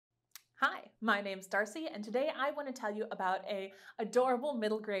My name's Darcy, and today I want to tell you about an adorable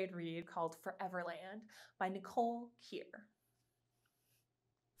middle grade read called Foreverland by Nicole Kear.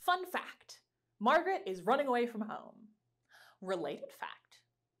 Fun fact, Margaret is running away from home. Related fact,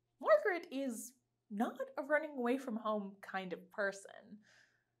 Margaret is not a running away from home kind of person.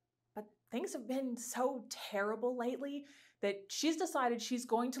 But things have been so terrible lately that she's decided she's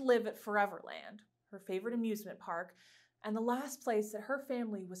going to live at Foreverland, her favorite amusement park, and the last place that her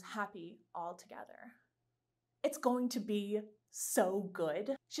family was happy all together. It's going to be so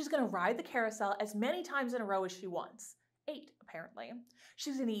good. She's going to ride the carousel as many times in a row as she wants. 8, apparently.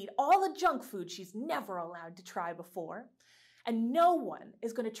 She's going to eat all the junk food she's never allowed to try before. And no one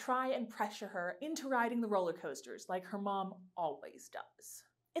is going to try and pressure her into riding the roller coasters like her mom always does.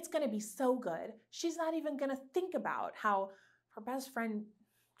 It's going to be so good, she's not even going to think about how her best friend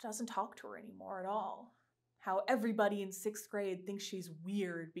doesn't talk to her anymore at all. How everybody in 6th grade thinks she's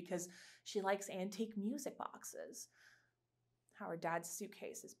weird because she likes antique music boxes. How her dad's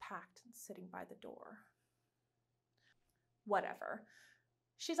suitcase is packed and sitting by the door. Whatever.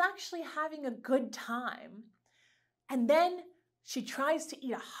 She's actually having a good time. And then she tries to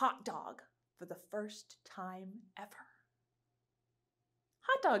eat a hot dog for the first time ever.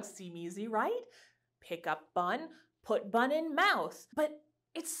 Hot dogs seem easy, right? Pick up bun, put bun in mouth. But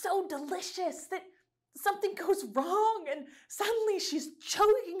it's so delicious that something goes wrong and suddenly she's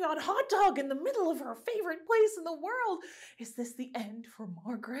choking on hot dog in the middle of her favorite place in the world. Is this the end for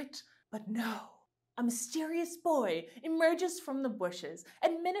Margaret? But no. A mysterious boy emerges from the bushes,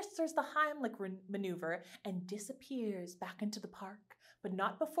 administers the Heimlich maneuver, and disappears back into the park, but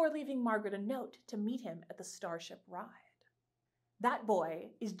not before leaving Margaret a note to meet him at the Starship ride. That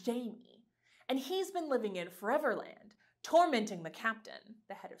boy is Jamie, and he's been living in Foreverland, tormenting the captain,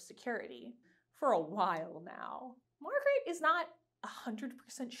 the head of security, for a while now. Margaret is not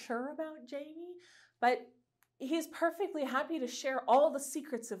 100% sure about Jamie, but he's perfectly happy to share all the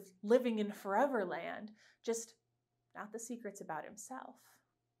secrets of living in Foreverland, just not the secrets about himself.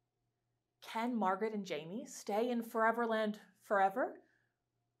 Can Margaret and Jamie stay in Foreverland forever,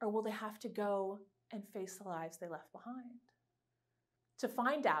 or will they have to go and face the lives they left behind? To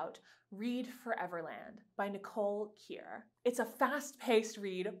find out, read Foreverland by Nicole Kear. It's a fast-paced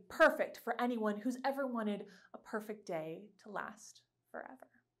read, perfect for anyone who's ever wanted a perfect day to last forever.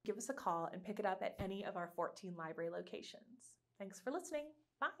 Give us a call and pick it up at any of our 14 library locations. Thanks for listening.